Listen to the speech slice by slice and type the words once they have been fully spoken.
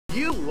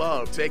You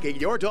love taking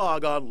your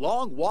dog on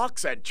long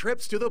walks and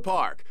trips to the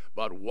park.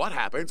 But what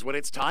happens when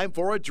it's time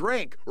for a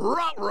drink?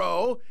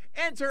 Ruh-roh!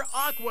 Enter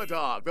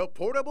Aquadog, the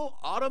portable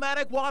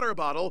automatic water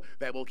bottle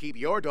that will keep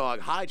your dog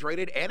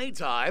hydrated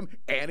anytime,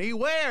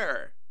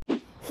 anywhere.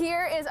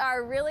 Here is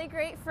our really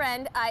great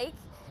friend, Ike,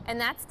 and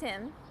that's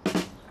Tim.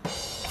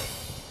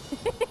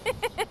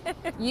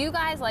 You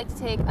guys like to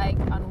take Ike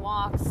on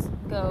walks,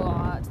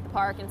 go to the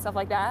park and stuff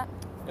like that?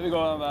 We go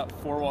on about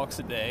 4 walks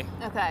a day.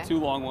 Okay. 2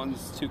 long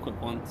ones, 2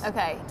 quick ones.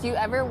 Okay. Do you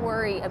ever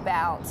worry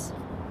about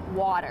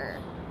water?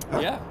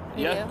 Yeah.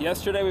 You do?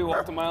 Yesterday we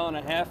walked 1.5 miles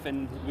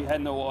and we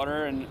had no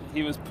water and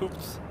he was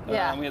pooped.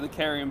 Yeah. We had to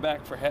carry him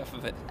back for half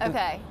of it.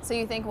 Okay. So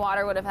you think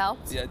water would have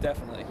helped? Yeah,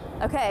 definitely.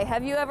 Okay.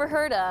 Have you ever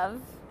heard of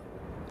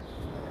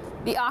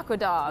the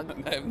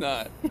Aquadog? I have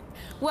not.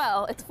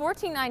 Well, it's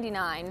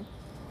 $14.99.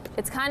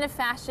 It's kind of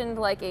fashioned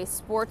like a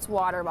sports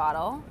water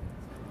bottle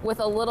with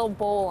a little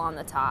bowl on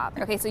the top.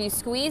 Okay, so you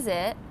squeeze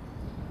it,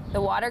 the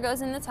water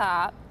goes in the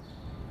top.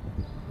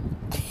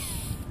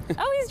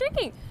 Oh, he's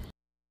drinking.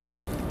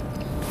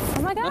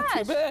 Oh my gosh. Not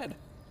too bad.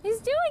 He's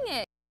doing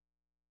it.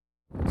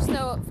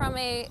 So from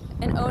an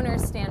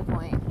owner's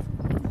standpoint,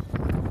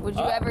 would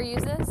you ever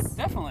use this?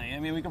 Definitely. I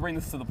mean, we can bring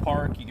this to the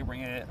park. You can bring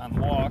it on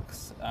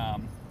walks. I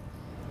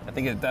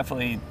think it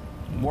definitely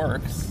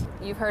works.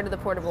 You've heard of the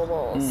portable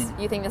bowls.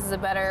 You think this is a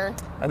better?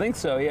 I think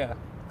so, yeah.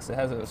 Because it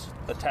has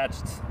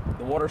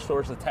the water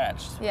source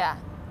attached. Yeah.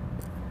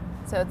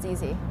 So it's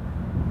easy.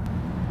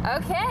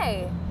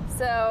 Okay,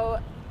 so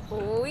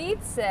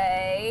we'd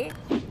say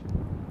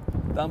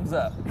Thumbs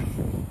up.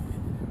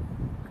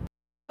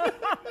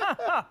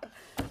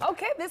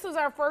 Okay, this was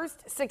our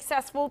first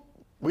successful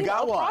We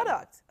got one.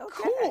 product.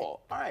 Okay.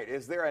 Cool. All right.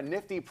 Is there a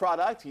nifty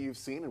product you've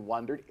seen and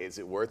wondered, is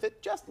it worth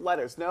it? Just let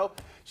us know.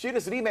 Shoot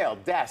us an email,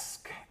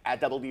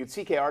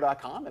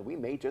 desk@WTKR.com, and we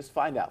may just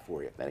find out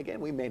for you. Then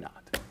again, we may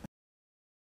not.